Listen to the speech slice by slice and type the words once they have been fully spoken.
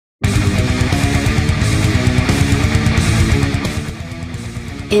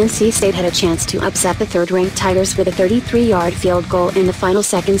NC State had a chance to upset the third-ranked Tigers with a 33-yard field goal in the final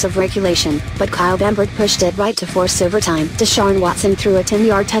seconds of regulation, but Kyle Bamberg pushed it right to force overtime. Deshaun Watson threw a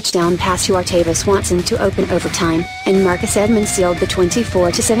 10-yard touchdown pass to Artavis Watson to open overtime, and Marcus Edmonds sealed the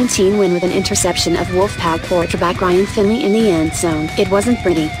 24-17 win with an interception of Wolfpack quarterback Ryan Finley in the end zone. It wasn't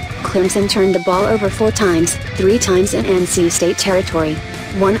pretty. Clemson turned the ball over 4 times, 3 times in NC State territory.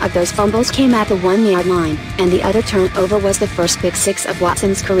 One of those fumbles came at the 1-yard line, and the other turnover was the first pick six of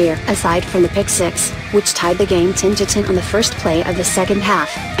Watson's career. Aside from the pick six, which tied the game 10-10 on the first play of the second half,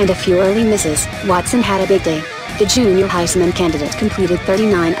 and a few early misses, Watson had a big day. The junior Heisman candidate completed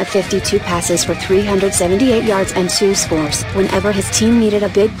 39 of 52 passes for 378 yards and 2 scores. Whenever his team needed a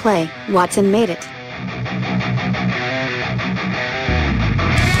big play, Watson made it.